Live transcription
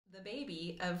the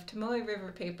baby of Tomoe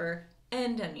River paper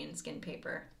and onion skin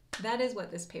paper. That is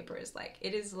what this paper is like.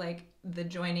 It is like the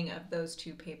joining of those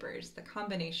two papers, the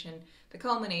combination, the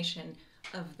culmination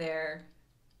of their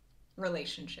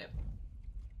relationship.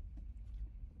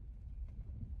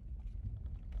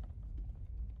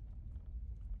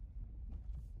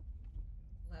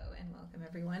 Hello and welcome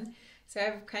everyone. So I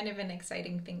have kind of an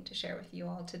exciting thing to share with you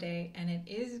all today, and it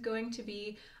is going to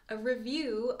be a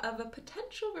review of a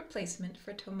potential replacement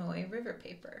for Tomoe River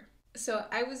paper. So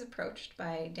I was approached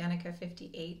by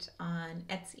Danika58 on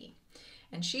Etsy,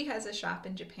 and she has a shop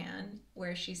in Japan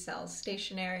where she sells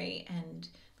stationery and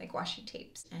like washi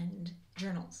tapes and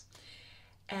journals.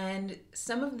 And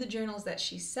some of the journals that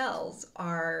she sells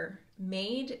are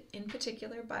made in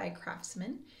particular by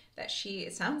craftsmen that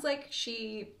it sounds like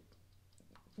she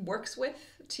works with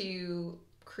to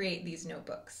create these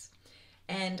notebooks.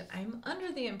 And I'm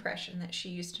under the impression that she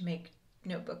used to make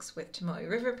notebooks with Tomoe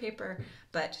River paper,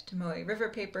 but Tomoe River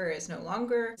paper is no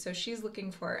longer, so she's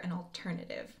looking for an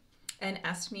alternative and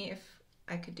asked me if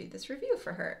I could do this review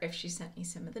for her if she sent me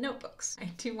some of the notebooks. I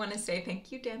do want to say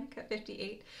thank you,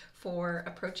 Danika58, for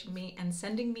approaching me and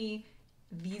sending me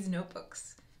these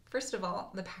notebooks. First of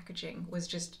all, the packaging was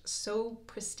just so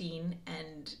pristine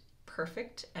and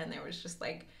perfect, and there was just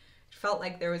like, felt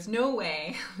like there was no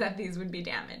way that these would be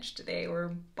damaged. They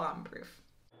were bomb-proof.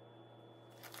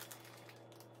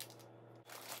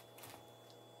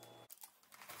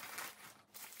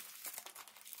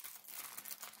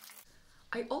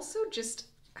 I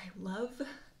love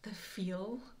the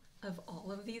feel of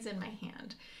all of these in my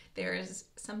hand. There is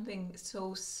something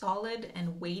so solid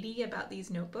and weighty about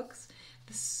these notebooks.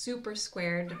 The super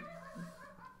squared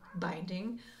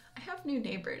binding. I have new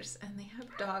neighbors and they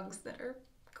have dogs that are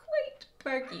quite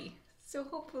barky, so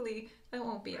hopefully that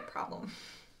won't be a problem.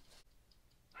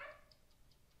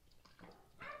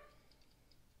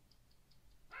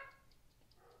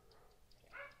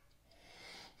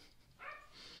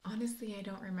 Honestly, I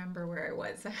don't remember where I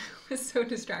was. I was so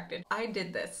distracted. I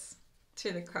did this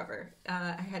to the cover.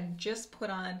 I had just put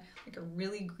on like a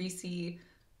really greasy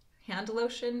hand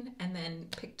lotion and then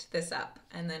picked this up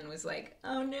and then was like,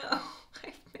 oh no,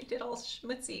 I made it all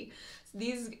schmutzy. So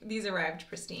these arrived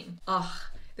pristine. Ugh,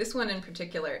 this one in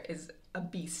particular is a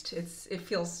beast. It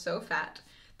feels so fat.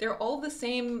 They're all the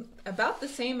same, about the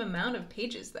same amount of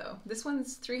pages though. This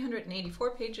one's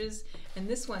 384 pages and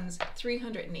this one's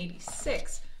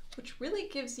 386, which really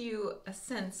gives you a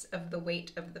sense of the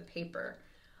weight of the paper.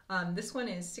 This one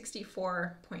is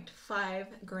 64.5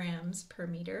 grams per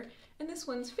meter, and this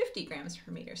one's 50 grams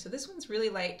per meter. So this one's really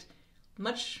light,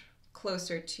 much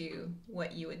closer to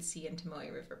what you would see in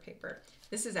Tomoe River paper.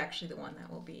 This is actually the one that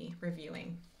we'll be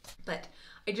reviewing. But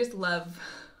I love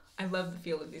the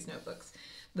feel of these notebooks.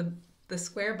 The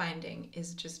square binding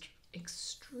is just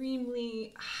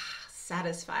extremely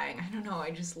satisfying. I don't know,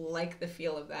 I just like the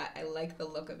feel of that. I like the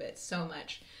look of it so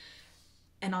much.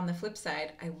 And on the flip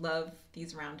side, I love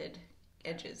these rounded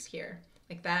edges here.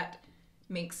 Like that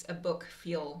makes a book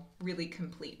feel really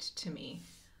complete to me.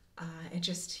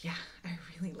 Yeah, I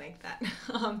really like that.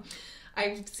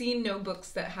 I've seen notebooks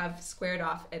that have squared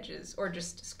off edges or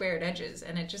just squared edges,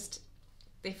 and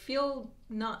they feel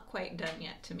not quite done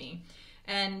yet to me.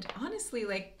 And honestly,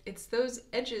 like, it's those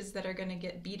edges that are gonna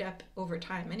get beat up over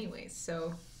time anyways,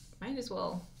 so might as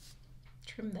well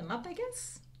trim them up, I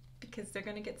guess, because they're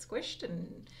gonna get squished,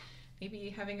 and maybe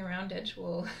having a round edge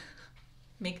will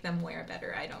make them wear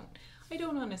better. I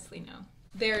don't honestly know.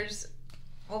 There's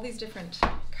all these different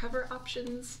cover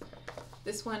options.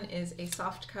 This one is a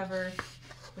soft cover,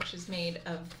 which is made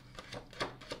of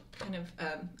kind of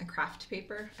a craft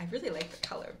paper. I really like the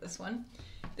color of this one.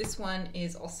 This one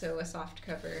is also a soft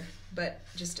cover, but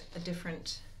just a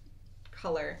different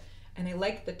color. And I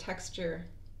like the texture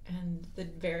and the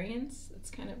variance. It's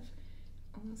kind of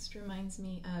almost reminds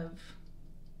me of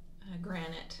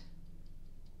granite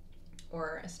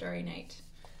or a starry night.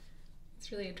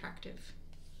 It's really attractive.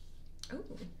 Oh,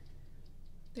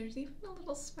 there's even a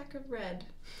little speck of red.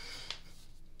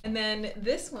 And then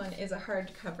this one is a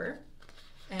hardcover,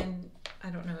 and I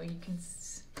don't know, you can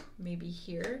maybe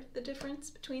hear the difference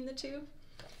between the two.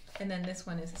 And then this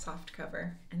one is a soft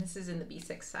cover, and this is in the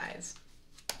B6 size.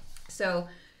 So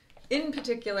in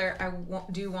particular, I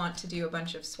do want to do a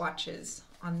bunch of swatches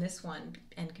on this one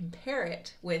and compare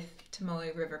it with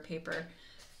Tomoe River paper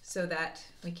so that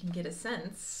we can get a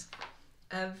sense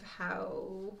of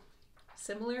how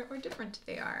similar or different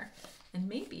they are. And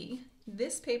maybe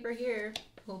this paper here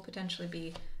will potentially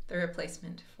be the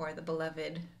replacement for the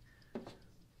beloved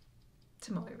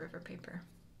Tomoe River paper.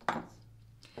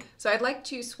 So I'd like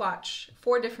to swatch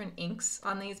 4 different inks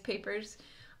on these papers.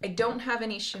 I don't have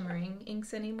any shimmering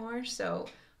inks anymore, so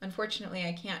unfortunately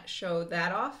I can't show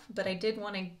that off, but I did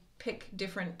want to pick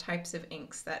different types of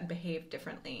inks that behave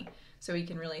differently so we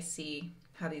can really see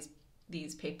how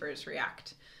these papers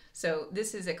react. So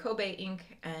this is a Kobe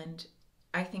ink, and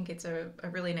I think it's a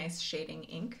really nice shading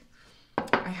ink.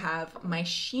 I have my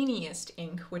sheeniest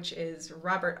ink, which is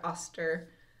Robert Oster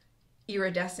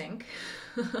Iridescent.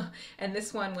 And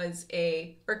this one was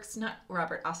or it's not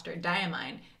Robert Oster,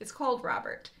 Diamine. It's called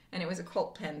Robert, and it was a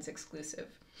Cult Pens exclusive.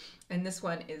 And this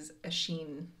one is a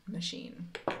sheen machine.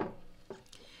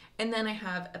 And then I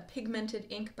have a pigmented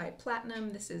ink by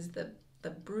Platinum. This is the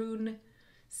Brune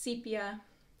Sepia.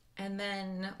 And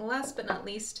then last but not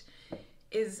least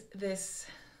is this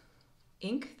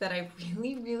ink that I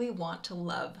really, really want to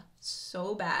love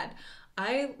so bad.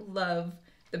 I love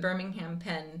the Birmingham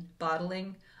Pen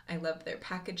bottling. I love their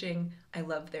packaging. I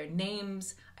love their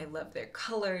names. I love their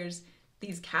colors.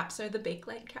 These caps are the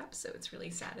Bakelite caps, so it's really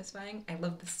satisfying. I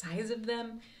love the size of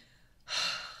them.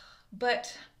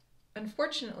 But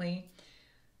unfortunately,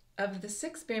 of the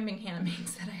 6 Birmingham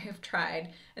inks that I have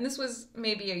tried, and this was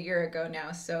maybe a year ago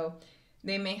now, so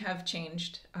they may have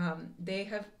changed, they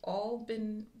have all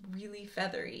been really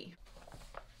feathery.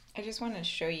 I just want to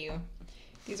show you.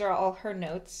 These are all her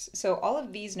notes. So all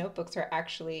of these notebooks are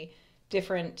actually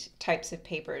different types of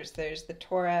papers. There's the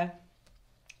Tora.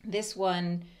 This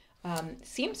one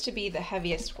seems to be the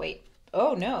heaviest weight.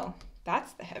 Oh no,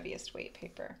 that's the heaviest weight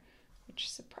paper.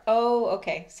 Oh,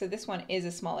 okay. So this one is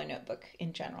a smaller notebook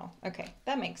in general. Okay,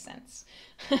 that makes sense.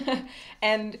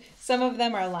 And some of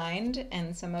them are lined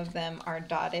and some of them are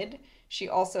dotted. She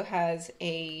also has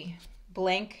a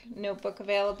blank notebook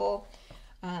available,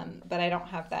 but I don't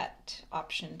have that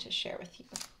option to share with you.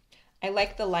 I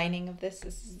like the lining of this.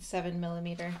 This is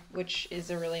 7mm, which is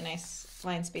a really nice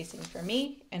line spacing for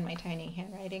me and my tiny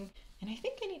handwriting. And I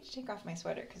think I need to take off my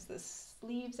sweater because the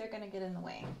sleeves are going to get in the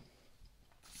way.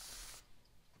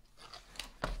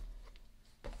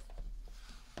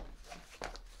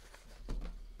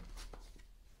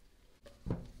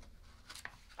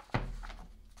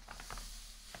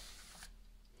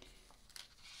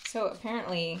 So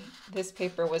apparently this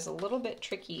paper was a little bit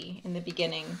tricky in the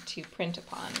beginning to print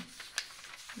upon,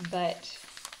 but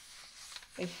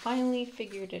they finally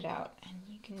figured it out, and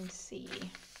you can see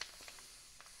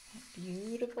that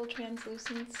beautiful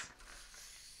translucence.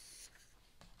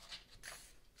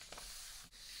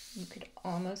 You could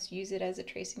almost use it as a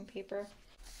tracing paper.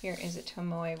 Here is a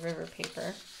Tomoe River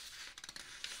paper.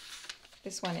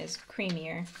 This one is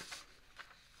creamier.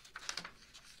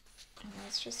 And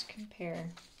let's just compare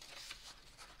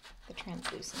the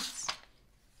translucence.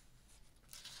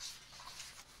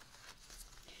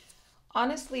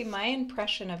 Honestly, my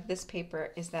impression of this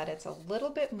paper is that it's a little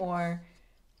bit more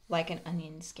like an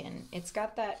onion skin. It's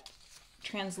got that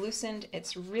translucent,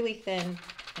 it's really thin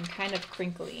and kind of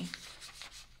crinkly.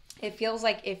 It feels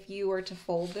like if you were to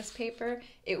fold this paper,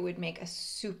 it would make a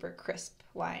super crisp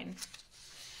line.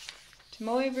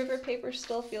 Tomoe River paper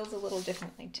still feels a little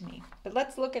differently to me, but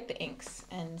let's look at the inks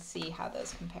and see how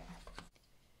those compare.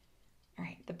 All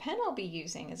right, the pen I'll be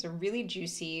using is a really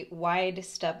juicy wide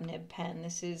stub nib pen.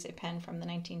 This is a pen from the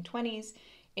 1920s.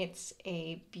 It's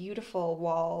a beautiful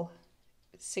wall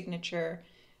signature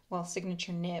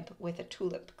nib with a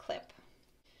tulip clip.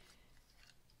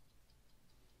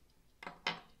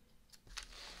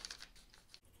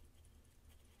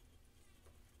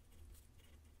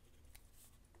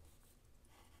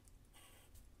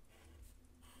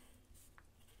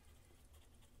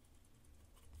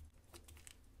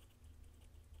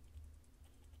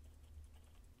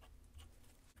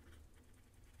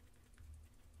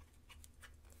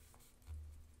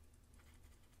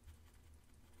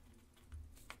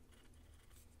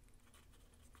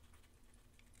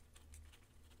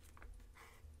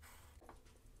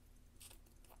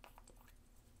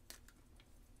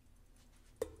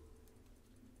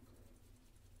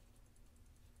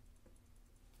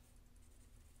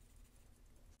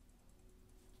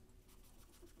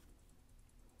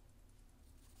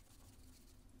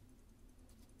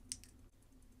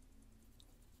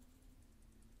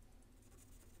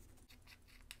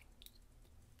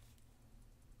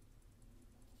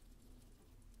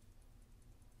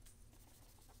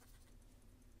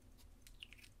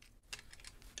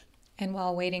 And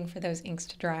while waiting for those inks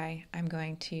to dry, I'm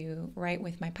going to write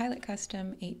with my Pilot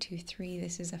Custom 823.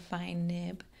 This is a fine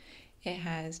nib. It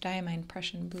has Diamine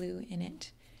Prussian Blue in it.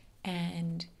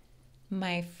 And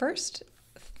my first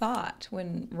thought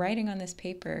when writing on this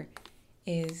paper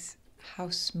is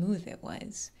how smooth it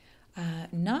was.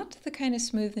 Not the kind of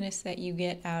smoothness that you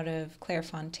get out of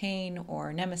Clairefontaine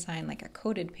or Nemesine, like a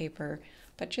coated paper,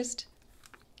 but just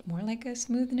more like a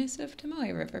smoothness of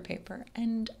Tomoe River paper,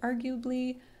 and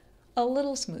arguably a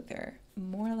little smoother,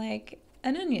 more like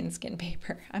an onion skin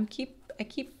paper. I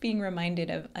keep being reminded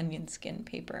of onion skin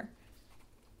paper.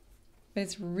 But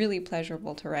it's really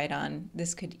pleasurable to write on.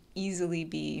 This could easily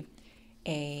be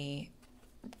a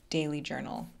daily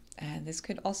journal. This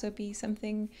could also be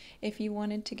something if you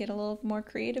wanted to get a little more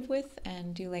creative with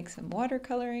and do like some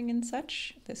watercoloring and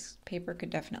such. This paper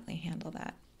could definitely handle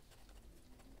that.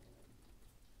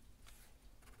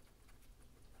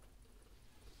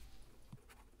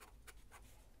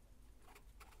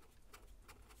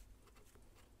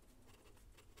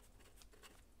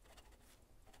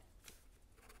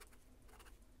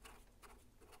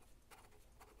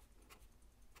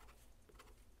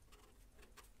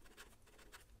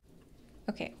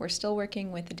 Okay, we're still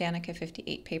working with the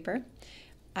Danika58 paper.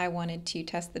 I wanted to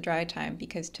test the dry time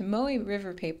because Tomoe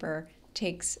River paper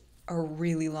takes a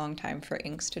really long time for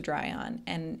inks to dry on,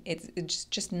 and it's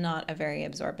just not a very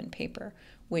absorbent paper,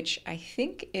 which I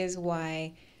think is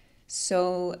why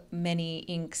so many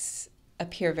inks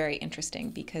appear very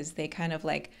interesting, because they kind of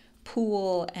like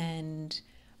pool and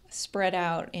spread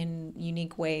out in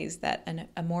unique ways that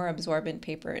a more absorbent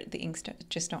paper, the inks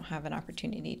just don't have an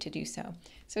opportunity to do so.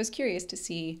 So I was curious to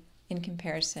see in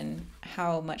comparison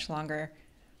how much longer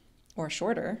or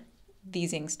shorter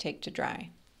these inks take to dry.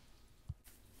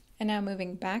 And now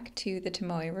moving back to the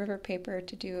Tomoe River paper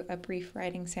to do a brief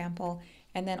writing sample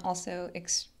and then also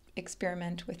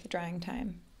experiment with the drying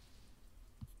time.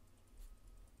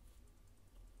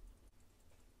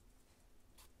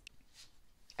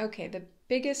 Okay, the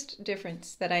biggest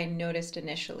difference that I noticed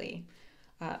initially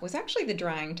was actually the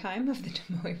drying time of the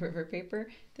Tomoe River paper.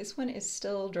 This one is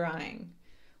still drying,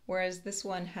 whereas this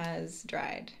one has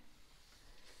dried.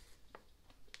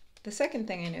 The second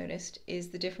thing I noticed is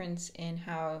the difference in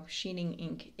how sheening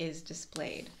ink is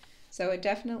displayed. So it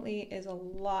definitely is a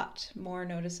lot more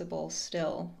noticeable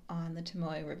still on the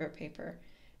Tomoe River paper.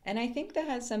 And I think that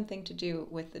has something to do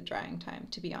with the drying time,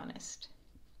 to be honest.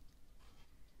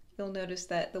 You'll notice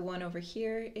that the one over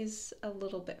here is a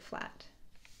little bit flat,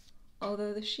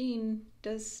 although the sheen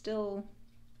does still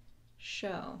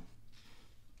show.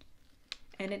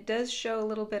 And it does show a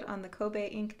little bit on the Kobe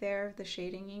ink there, the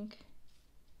shading ink,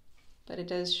 but it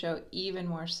does show even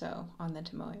more so on the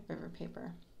Tomoe River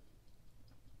paper.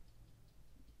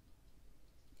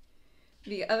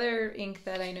 The other ink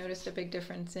that I noticed a big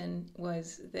difference in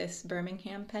was this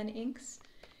Birmingham pen inks.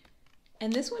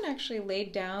 And this one actually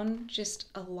laid down just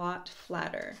a lot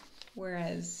flatter,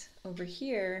 whereas over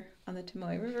here on the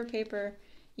Tomoe River paper,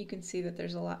 you can see that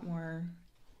there's a lot more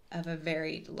of a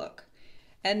varied look.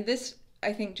 And this,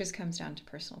 I think, just comes down to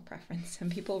personal preference. Some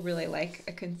people really like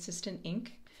a consistent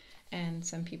ink, and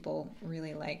some people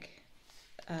really like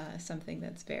something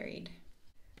that's varied.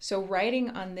 So writing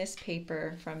on this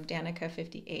paper from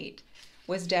Danika58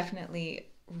 was definitely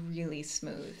really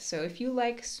smooth. So if you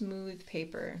like smooth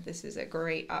paper, this is a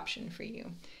great option for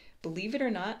you. Believe it or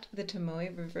not, the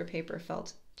Tomoe River paper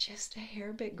felt just a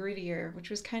hair bit grittier, which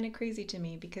was kind of crazy to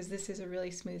me because this is a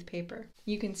really smooth paper.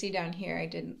 You can see down here I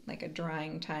did like a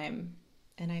drying time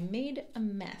and I made a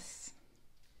mess.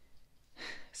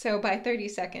 So by 30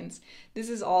 seconds, this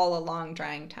is all a long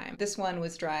drying time. This one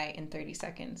was dry in 30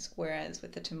 seconds, whereas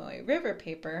with the Tomoe River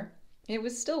paper, it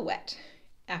was still wet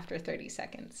after 30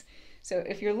 seconds. So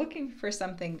if you're looking for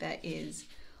something that is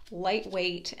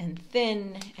lightweight and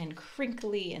thin and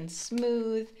crinkly and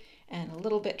smooth and a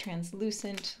little bit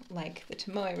translucent like the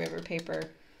Tomoe River paper,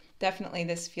 definitely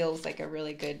this feels like a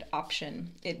really good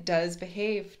option. It does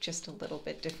behave just a little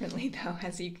bit differently though,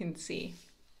 as you can see.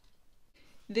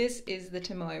 This is the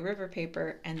Tomoe River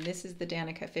paper and this is the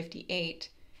Danika58.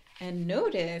 And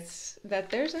notice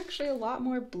that there's actually a lot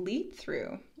more bleed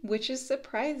through, which is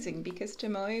surprising because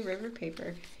Tomoe River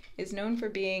paper is known for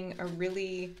being a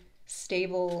really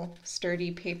stable,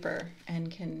 sturdy paper and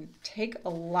can take a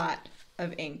lot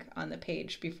of ink on the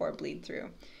page before bleed through.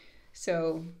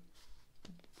 So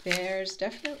there's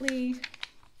definitely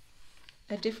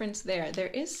a difference there. There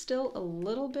is still a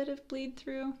little bit of bleed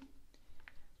through,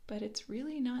 but it's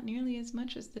really not nearly as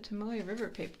much as the Tomoe River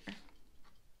paper.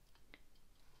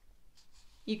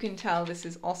 You can tell this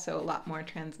is also a lot more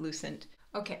translucent.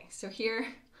 Okay, so here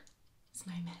is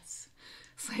my mess.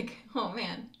 It's like, oh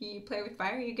man, you play with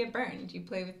fire, you get burned. You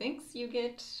play with inks, you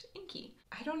get inky.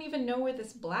 I don't even know where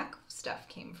this black stuff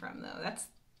came from though. That's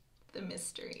the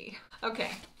mystery.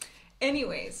 Okay,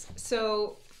 anyways,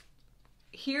 so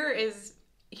here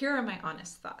are my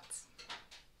honest thoughts.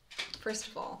 First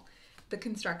of all, the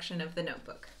construction of the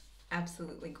notebook.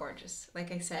 Absolutely gorgeous.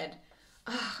 Like I said,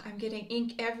 I'm getting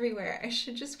ink everywhere. I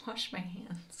should just wash my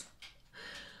hands.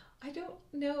 I don't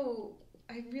know.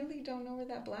 I really don't know where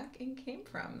that black ink came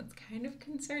from. That's kind of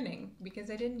concerning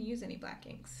because I didn't use any black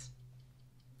inks.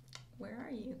 Where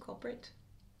are you, culprit?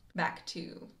 Back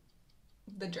to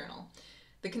the journal.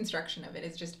 The construction of it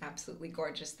is just absolutely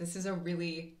gorgeous. This is a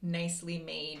really nicely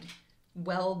made,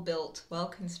 well-built,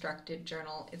 well-constructed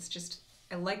journal. It's just,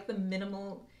 I like the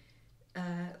minimal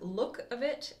look of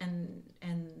it and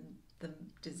the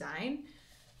design.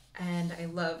 And I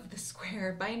love the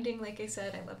square binding, like I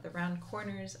said. I love the round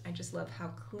corners. I just love how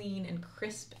clean and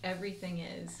crisp everything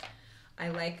is. I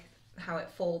like how it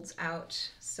folds out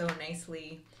so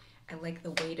nicely. I like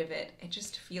the weight of it. It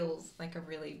just feels like a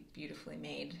really beautifully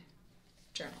made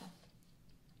journal.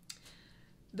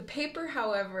 The paper,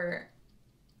 however,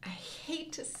 I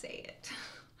hate to say it,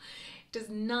 does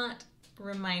not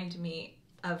remind me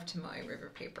of Tomoe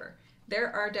River paper. There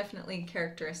are definitely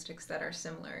characteristics that are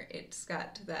similar. It's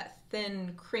got that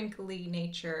thin, crinkly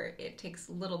nature. It takes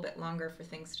a little bit longer for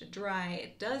things to dry.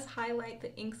 It does highlight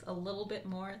the inks a little bit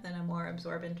more than a more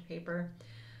absorbent paper.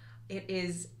 It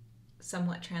is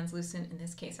somewhat translucent, in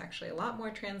this case actually a lot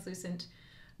more translucent,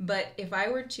 but if I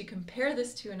were to compare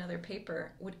this to another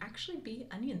paper, it would actually be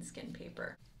onion skin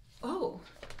paper. Oh,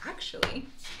 actually,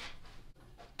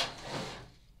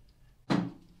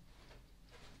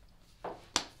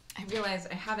 I realize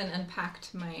I haven't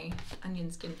unpacked my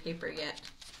onion skin paper yet,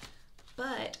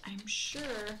 but I'm sure,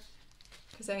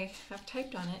 because I have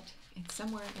typed on it, it's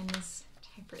somewhere in this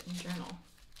typewritten journal.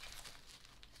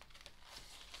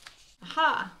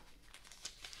 Aha!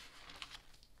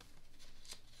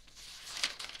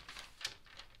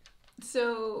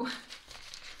 So,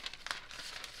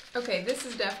 okay, this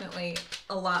is definitely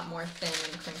a lot more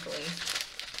thin and crinkly,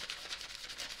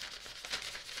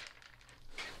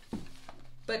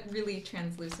 but really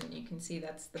translucent. You can see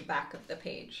that's the back of the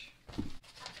page.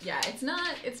 Yeah, it's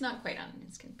not quite onion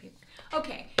skin paper.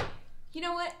 Okay, you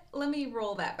know what? Let me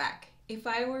roll that back. If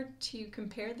I were to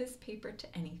compare this paper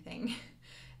to anything,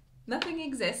 nothing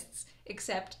exists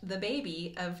except the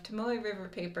baby of Tomoe River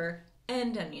paper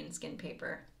and onion skin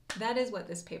paper. That is what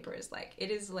this paper is like.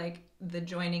 It is like the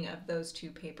joining of those two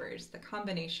papers, the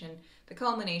combination, the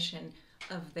culmination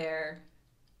of their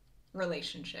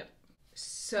relationship.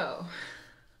 So,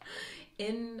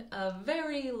 in a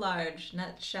very large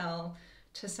nutshell,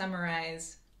 to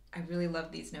summarize, I really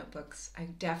love these notebooks. I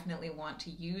definitely want to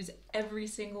use every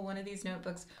single one of these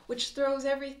notebooks, which throws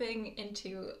everything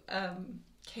into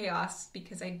chaos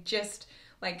because I just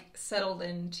settled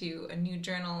into a new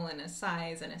journal and a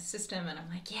size and a system, and I'm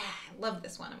like, yeah, I love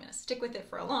this one. I'm gonna stick with it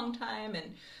for a long time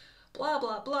and blah,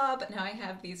 blah, blah. But now I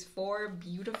have these 4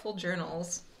 beautiful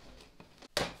journals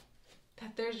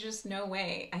that there's just no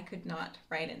way I could not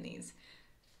write in these.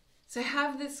 So I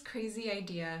have this crazy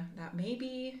idea that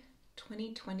maybe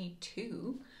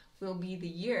 2022 will be the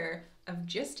year of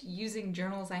just using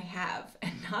journals I have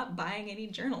and not buying any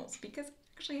journals, because I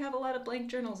actually have a lot of blank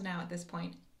journals now at this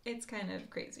point. It's kind of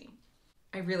crazy.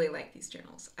 I really like these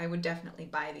journals. I would definitely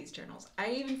buy these journals.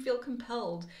 I even feel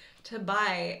compelled to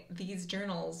buy these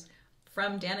journals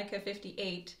from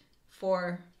Danika58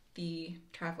 for the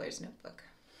Traveler's Notebook.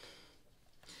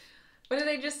 What did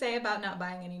I just say about not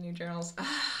buying any new journals?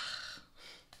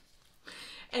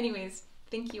 Anyways,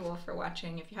 thank you all for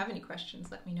watching. If you have any questions,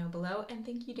 let me know below. And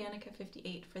thank you,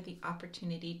 Danika58, for the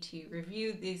opportunity to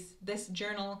review this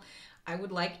journal. I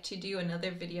would like to do another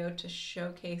video to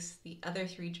showcase the other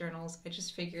 3 journals. I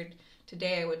just figured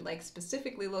today I would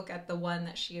specifically look at the one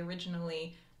that she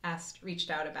originally reached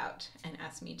out about and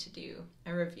asked me to do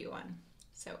a review on.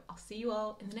 So I'll see you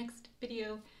all in the next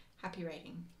video. Happy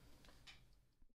writing.